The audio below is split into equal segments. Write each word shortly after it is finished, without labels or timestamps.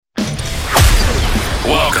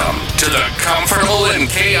Welcome to the Comfortable in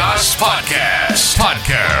Chaos Podcast.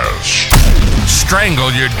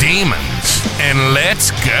 Strangle your demons and let's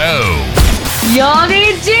go. Y'all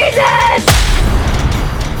need Jesus!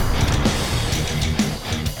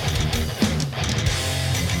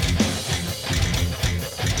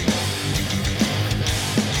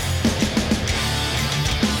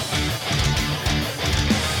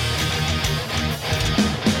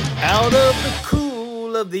 Out of the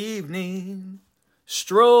cool of the evening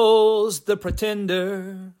strolls the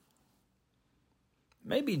pretender.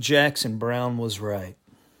 Maybe Jackson Browne was right.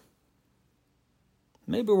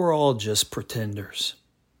 Maybe we're all just pretenders.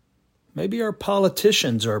 Maybe our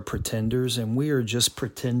politicians are pretenders and we are just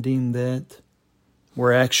pretending that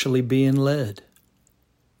we're actually being led.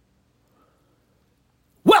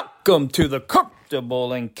 Welcome to the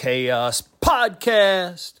Comfortable in Chaos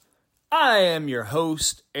Podcast. I am your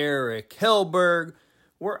host, Eric Hellberg.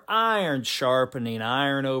 We're iron sharpening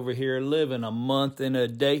iron over here, living a month in a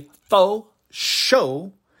day faux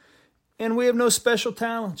show. And we have no special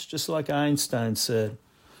talents, just like Einstein said.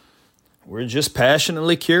 We're just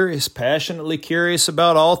passionately curious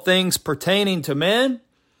about all things pertaining to men.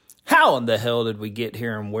 How in the hell did we get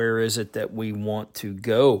here and where is it that we want to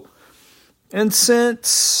go? And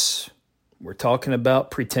since we're talking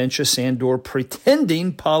about pretentious and/or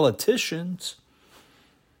pretending politicians,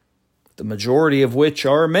 the majority of which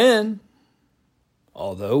are men,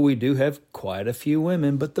 although we do have quite a few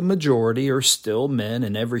women, but the majority are still men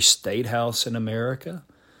in every state house in America.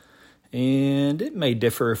 And it may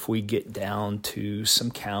differ if we get down to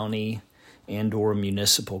some county and/or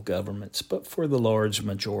municipal governments, but for the large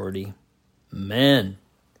majority, men.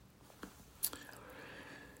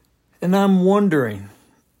 And I'm wondering,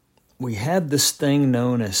 we had this thing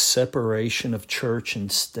known as separation of church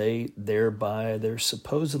and state. Thereby, there's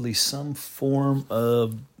supposedly some form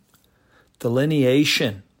of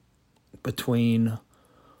delineation between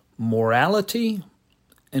morality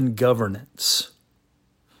and governance.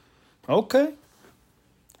 Okay,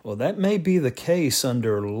 well, that may be the case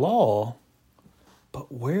under law,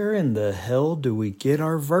 but where in the hell do we get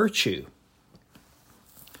our virtue?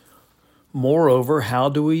 Moreover, how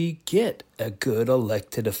do we get a good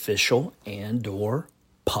elected official and/or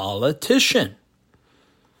politician?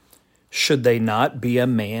 Should they not be a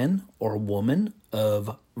man or woman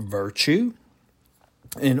of virtue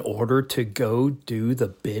in order to go do the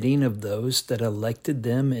bidding of those that elected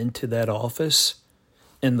them into that office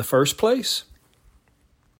in the first place?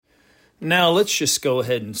 Now, let's just go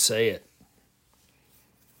ahead and say it.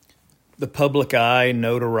 The public eye,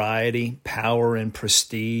 notoriety, power, and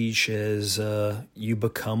prestige as you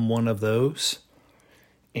become one of those,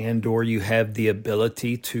 and or you have the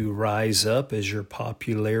ability to rise up as your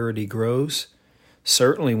popularity grows.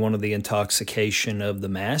 Certainly one of the intoxication of the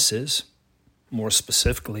masses, more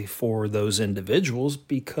specifically for those individuals,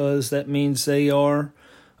 because that means they are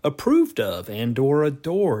approved of and or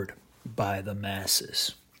adored by the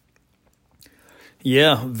masses.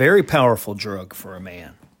 Yeah, very powerful drug for a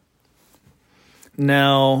man.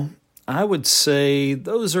 Now, I would say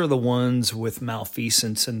those are the ones with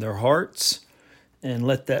malfeasance in their hearts, and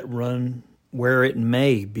let that run where it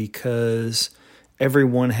may, because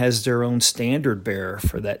everyone has their own standard bearer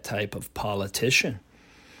for that type of politician.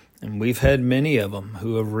 And we've had many of them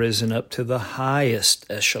who have risen up to the highest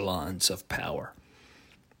echelons of power.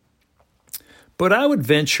 But I would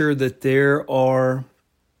venture that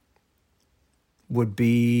would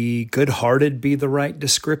be good-hearted be the right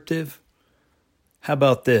descriptive? How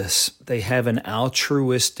about this? They have an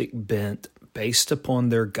altruistic bent based upon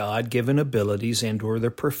their God-given abilities and or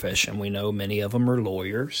their profession. We know many of them are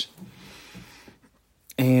lawyers.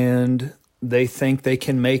 And they think they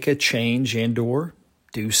can make a change and or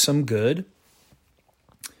do some good.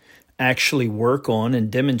 Actually work on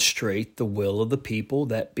and demonstrate the will of the people,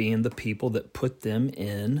 that being the people that put them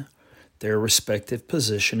in their respective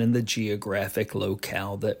position in the geographic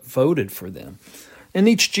locale that voted for them. And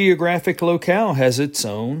each geographic locale has its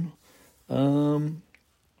own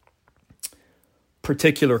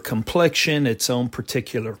particular complexion, its own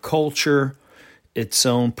particular culture, its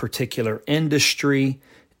own particular industry,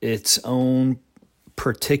 its own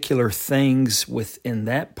particular things within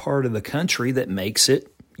that part of the country that makes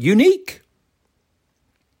it unique.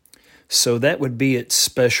 So that would be its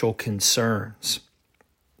special concerns.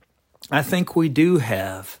 I think we do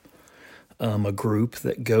have a group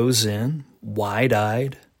that goes in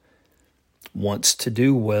wide-eyed, wants to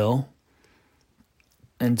do well,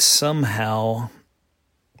 and somehow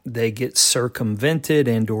they get circumvented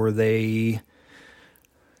and or they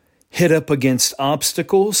hit up against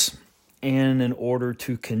obstacles, and in order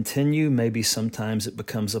to continue, maybe sometimes it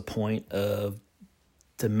becomes a point of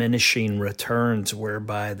diminishing returns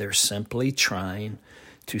whereby they're simply trying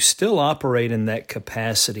to still operate in that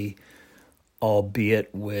capacity,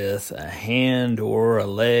 albeit with a hand or a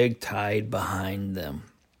leg tied behind them.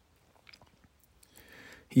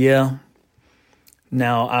 Yeah.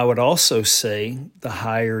 Now, I would also say the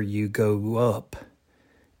higher you go up,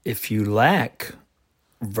 if you lack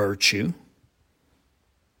virtue,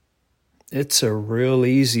 it's a real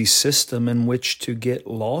easy system in which to get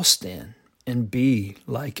lost in and be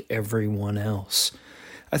like everyone else.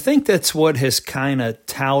 I think that's what has kind of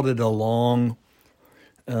touted along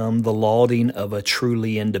the lauding of a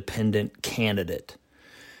truly independent candidate.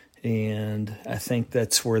 And I think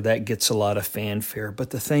that's where that gets a lot of fanfare. But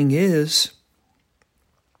the thing is,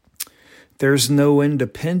 there's no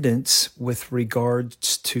independence with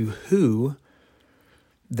regards to who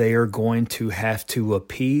they are going to have to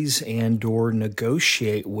appease and or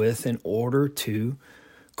negotiate with in order to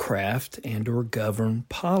craft and or govern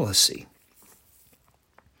policy.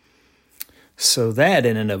 So that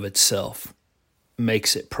in and of itself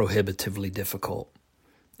makes it prohibitively difficult.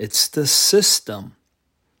 It's the system.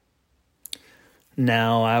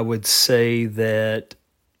 Now, I would say that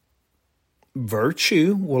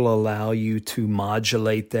virtue will allow you to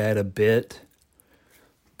modulate that a bit,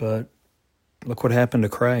 but look what happened to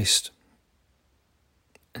Christ.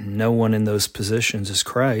 No one in those positions is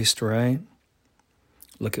Christ, right?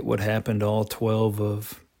 Look at what happened to all 12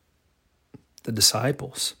 of the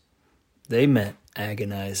disciples. They met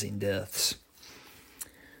agonizing deaths.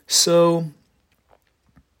 So,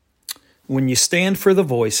 when you stand for the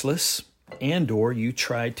voiceless and or you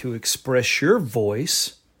try to express your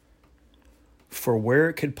voice for where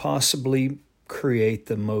it could possibly create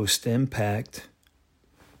the most impact,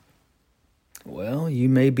 well, you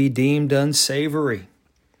may be deemed unsavory.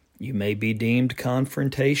 You may be deemed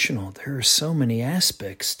confrontational. There are so many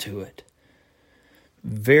aspects to it.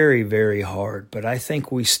 Very, very hard. But I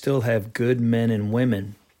think we still have good men and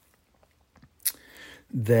women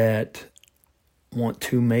that want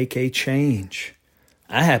to make a change.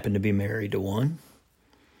 I happen to be married to one.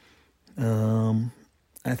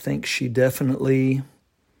 I think she definitely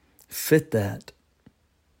fit that.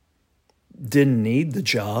 Didn't need the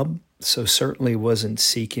job, so certainly wasn't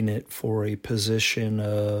seeking it for a position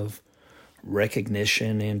of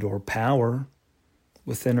recognition and or power.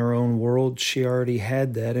 Within her own world, she already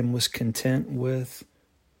had that and was content with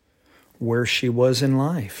where she was in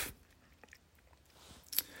life.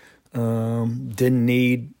 Didn't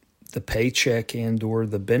need the paycheck and or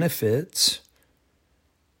the benefits.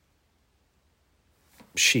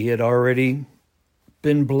 She had already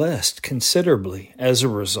been blessed considerably as a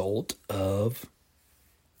result of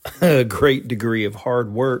a great degree of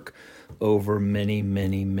hard work over many,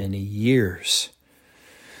 many, many years.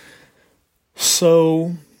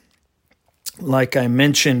 So, like I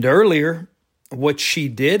mentioned earlier, what she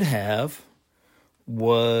did have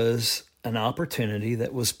was an opportunity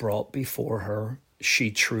that was brought before her.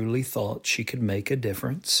 She truly thought she could make a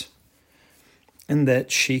difference and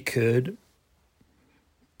that she could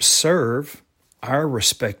serve our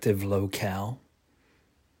respective locale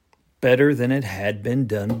better than it had been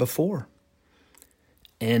done before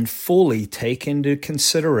and fully take into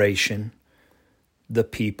consideration the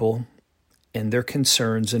people and their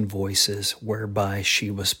concerns and voices whereby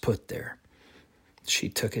she was put there. She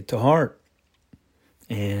took it to heart.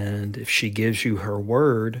 And if she gives you her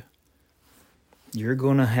word, you're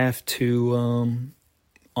going to have to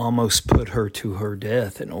almost put her to her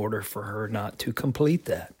death in order for her not to complete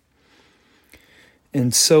that.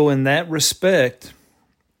 And so in that respect,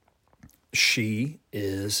 she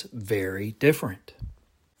is very different.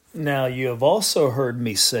 Now, you have also heard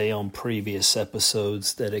me say on previous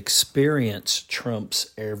episodes that experience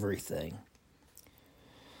trumps everything.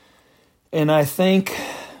 And I think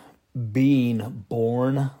being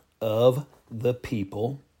born of the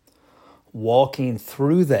people, walking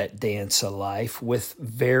through that dance of life with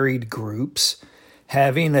varied groups,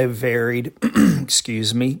 having a varied,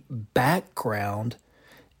 background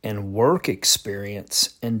and work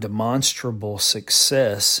experience and demonstrable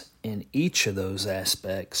success in each of those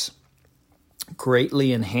aspects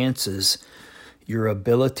greatly enhances your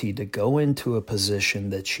ability to go into a position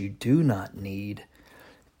that you do not need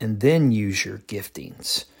and then use your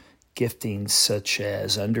giftings. Giftings such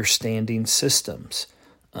as understanding systems,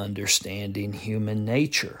 understanding human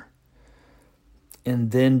nature,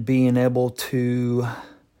 and then being able to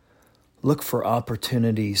look for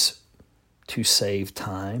opportunities to save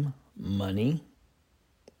time, money,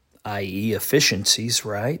 i.e. efficiencies,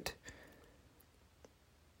 right?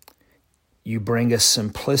 You bring a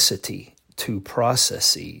simplicity to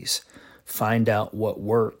processes, find out what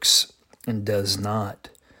works and does not.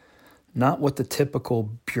 not with the typical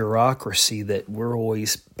bureaucracy that we're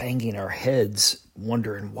always banging our heads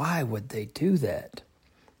wondering why would they do that.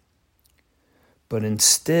 But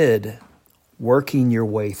instead, working your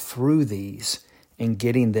way through these and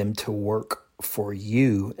getting them to work for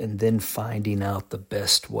you and then finding out the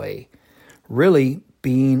best way. Really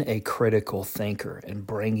being a critical thinker and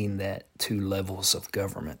bringing that to levels of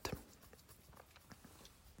government.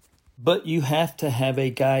 But you have to have a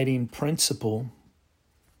guiding principle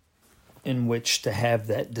in which to have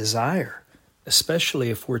that desire, especially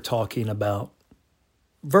if we're talking about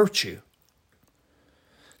virtue.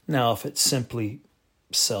 Now, if it's simply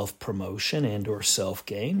self-promotion and or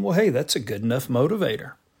self-gain, well, hey, that's a good enough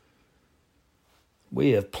motivator.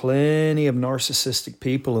 We have plenty of narcissistic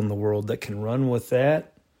people in the world that can run with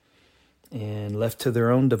that, and left to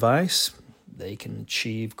their own device, they can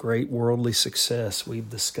achieve great worldly success. We've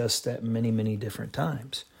discussed that many, many different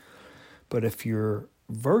times. But if you're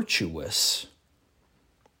virtuous,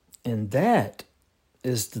 and that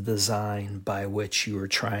is the design by which you are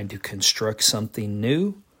trying to construct something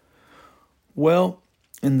new, well,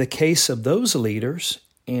 in the case of those leaders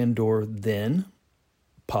and or then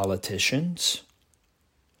politicians,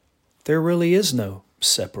 there really is no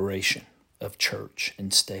separation of church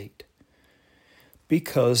and state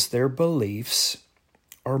because their beliefs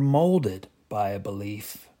are molded by a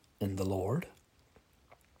belief in the Lord,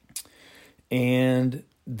 and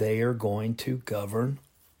they are going to govern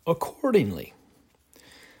accordingly.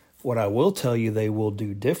 What I will tell you they will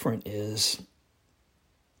do different is,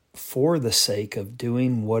 for the sake of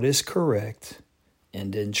doing what is correct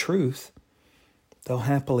and in truth, they'll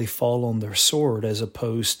happily fall on their sword as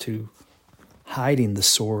opposed to hiding the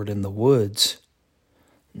sword in the woods,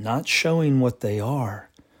 not showing what they are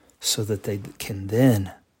so that they can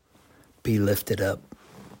then be lifted up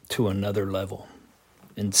to another level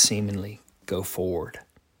and seemingly go forward.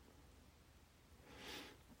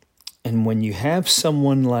 And when you have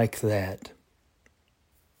someone like that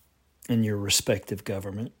in your respective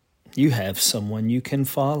government, you have someone you can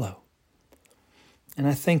follow. And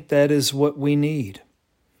I think that is what we need.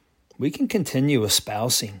 We can continue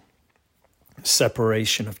espousing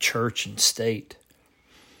separation of church and state.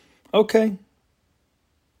 Okay,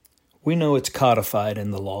 we know it's codified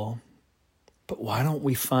in the law, but why don't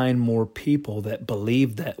we find more people that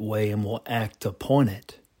believe that way and will act upon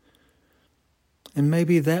it? And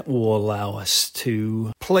maybe that will allow us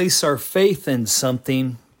to place our faith in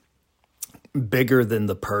something bigger than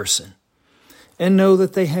the person and know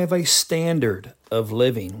that they have a standard of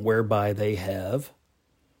living whereby they have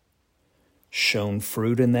shown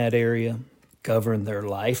fruit in that area, governed their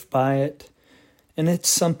life by it, and it's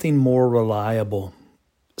something more reliable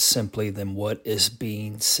simply than what is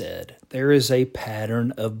being said. There is a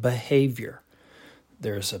pattern of behavior.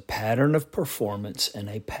 There's a pattern of performance and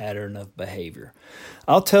a pattern of behavior.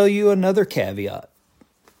 I'll tell you another caveat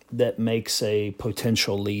that makes a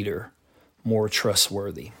potential leader more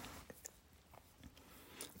trustworthy.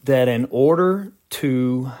 That in order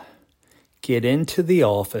to get into the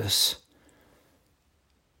office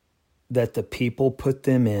that the people put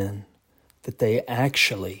them in, that they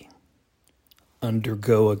actually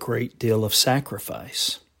undergo a great deal of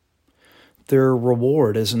sacrifice. Their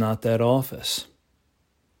reward is not that office.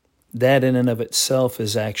 That in and of itself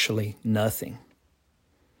is actually nothing.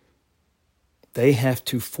 They have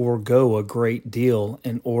to forego a great deal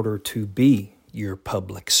in order to be your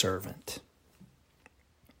public servant.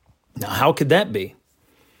 Now, how could that be?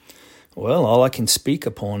 Well, all I can speak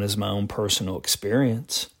upon is my own personal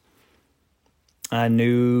experience. I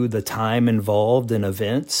knew the time involved in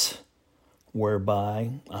events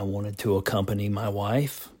whereby I wanted to accompany my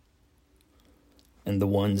wife, and the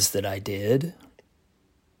ones that I did.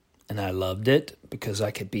 And I loved it because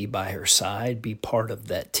I could be by her side, be part of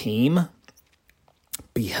that team,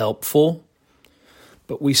 be helpful.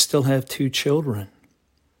 But we still have 2 children.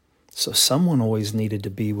 So someone always needed to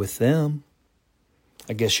be with them.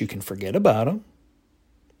 I guess you can forget about them.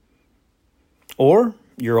 Or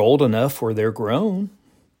you're old enough where they're grown.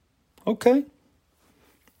 Okay,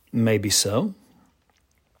 maybe so.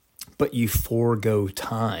 But you forego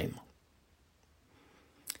time.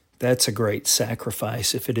 That's a great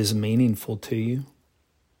sacrifice if it is meaningful to you.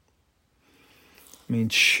 I mean,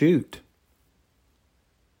 shoot.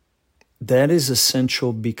 That is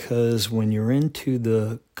essential because when you're into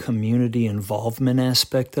the community involvement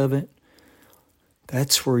aspect of it,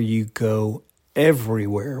 that's where you go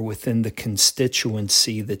everywhere within the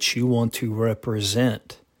constituency that you want to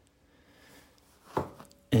represent.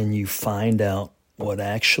 And you find out what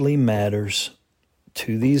actually matters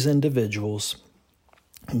to these individuals,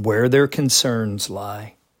 where their concerns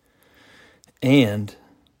lie, and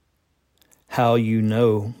how you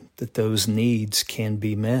know that those needs can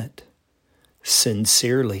be met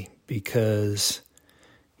sincerely because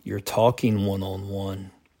you're talking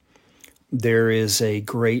one-on-one. There is a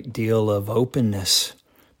great deal of openness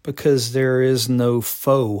because there is no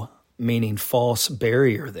faux, meaning false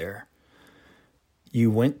barrier there.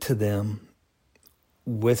 You went to them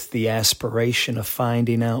with the aspiration of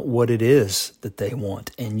finding out what it is that they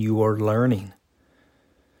want, and you are learning.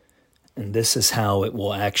 And this is how it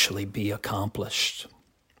will actually be accomplished.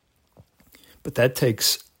 But that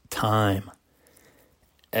takes time,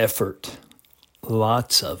 effort,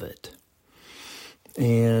 lots of it.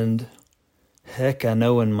 And heck, I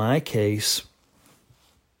know in my case,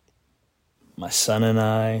 my son and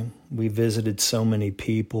I, we visited so many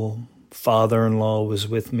people. Father-in-law was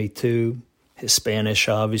with me too. His Spanish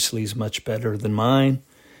obviously is much better than mine.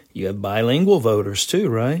 You have bilingual voters too,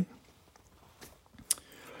 right?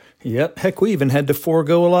 Yep, heck, we even had to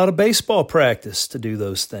forego a lot of baseball practice to do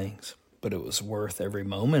those things. But it was worth every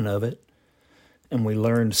moment of it. And we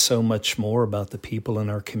learned so much more about the people in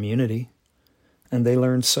our community. And they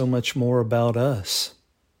learned so much more about us.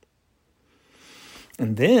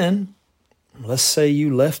 And then, let's say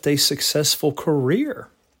you left a successful career.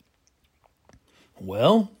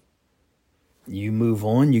 Well, you move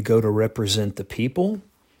on, you go to represent the people.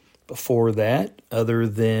 Before that, other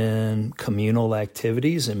than communal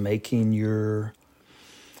activities and making your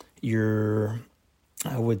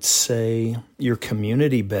I would say, your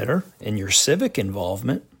community better and your civic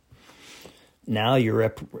involvement, now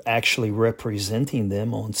you're actually representing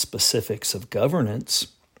them on specifics of governance,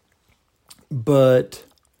 but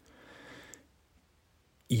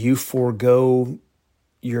you forego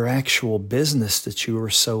your actual business that you are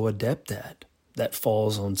so adept at. That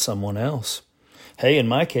falls on someone else. Hey, in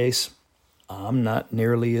my case, I'm not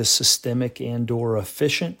nearly as systemic and or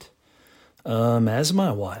efficient as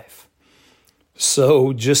my wife.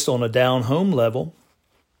 So just on a down-home level,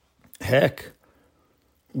 heck,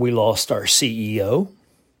 we lost our CEO,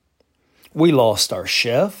 we lost our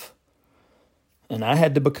chef, and I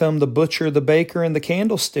had to become the butcher, the baker, and the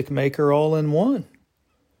candlestick maker all in one.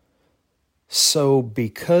 So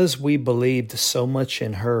because we believed so much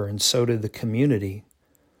in her, and so did the community,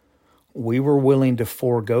 we were willing to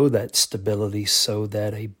forego that stability so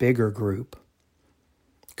that a bigger group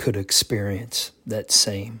could experience that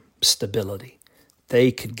same stability.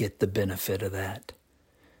 They could get the benefit of that.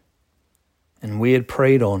 And we had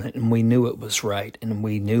prayed on it, and we knew it was right, and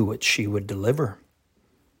we knew what she would deliver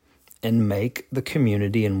and make the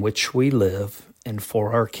community in which we live and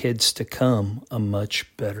for our kids to come a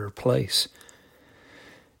much better place.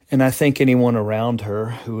 And I think anyone around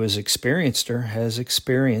her who has experienced her has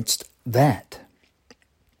experienced that.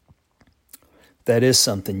 That is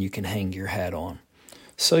something you can hang your hat on.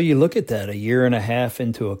 So you look at that, a year and a half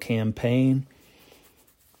into a campaign,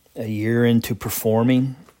 a year into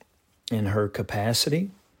performing in her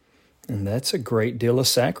capacity, and that's a great deal of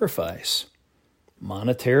sacrifice.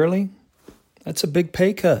 Monetarily, that's a big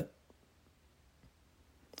pay cut.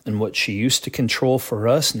 And what she used to control for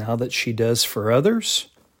us, now that she does for others,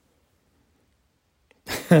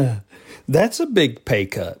 that's a big pay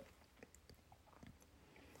cut.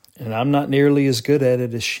 And I'm not nearly as good at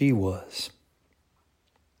it as she was.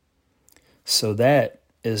 So that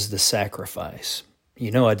is the sacrifice.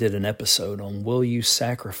 You know, I did an episode on will you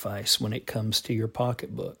sacrifice when it comes to your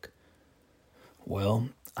pocketbook? Well,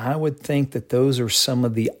 I would think that those are some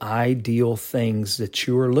of the ideal things that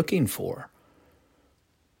you are looking for.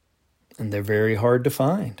 And they're very hard to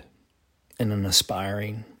find in an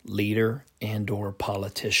aspiring leader and or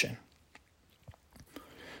politician.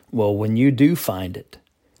 Well, when you do find it,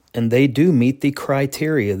 and they do meet the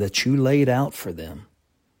criteria that you laid out for them,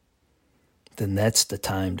 then that's the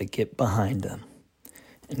time to get behind them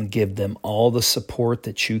and give them all the support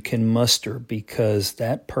that you can muster, because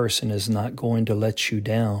that person is not going to let you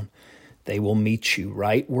down. They will meet you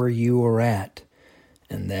right where you are at,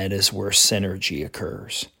 and that is where synergy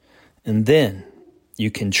occurs. And then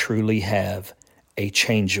you can truly have a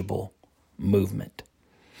changeable movement.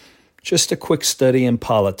 Just a quick study in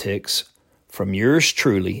politics from yours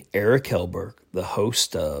truly, Eric Hellberg, the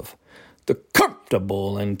host of the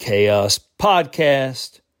Comfortable in Chaos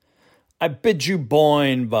podcast. I bid you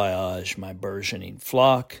bon voyage, my burgeoning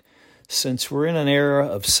flock. Since we're in an era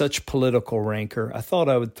of such political rancor, I thought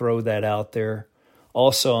I would throw that out there.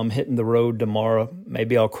 Also, I'm hitting the road tomorrow.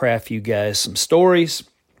 Maybe I'll craft you guys some stories.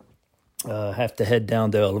 Have to head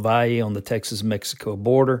down to El Valle on the Texas-Mexico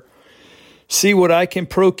border. See what I can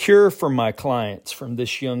procure for my clients from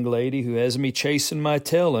this young lady who has me chasing my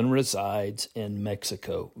tail and resides in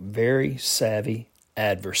Mexico. Very savvy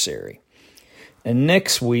adversary. And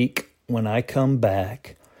next week, when I come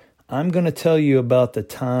back, I'm going to tell you about the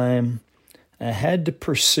time I had to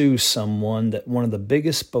pursue someone that one of the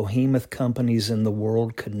biggest behemoth companies in the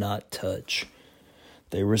world could not touch.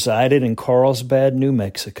 They resided in Carlsbad, New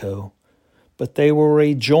Mexico, but they were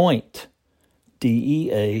a joint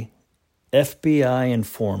DEA, FBI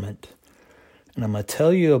informant. And I'm going to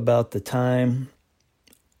tell you about the time,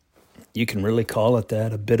 you can really call it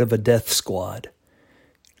that, a bit of a death squad.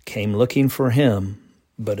 Came looking for him,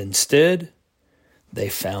 but instead, they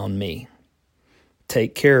found me.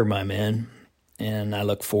 Take care, my man, and I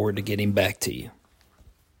look forward to getting back to you.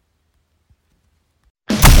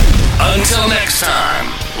 Until next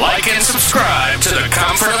time, like and subscribe to the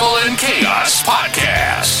Comfortable in Chaos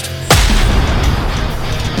podcast.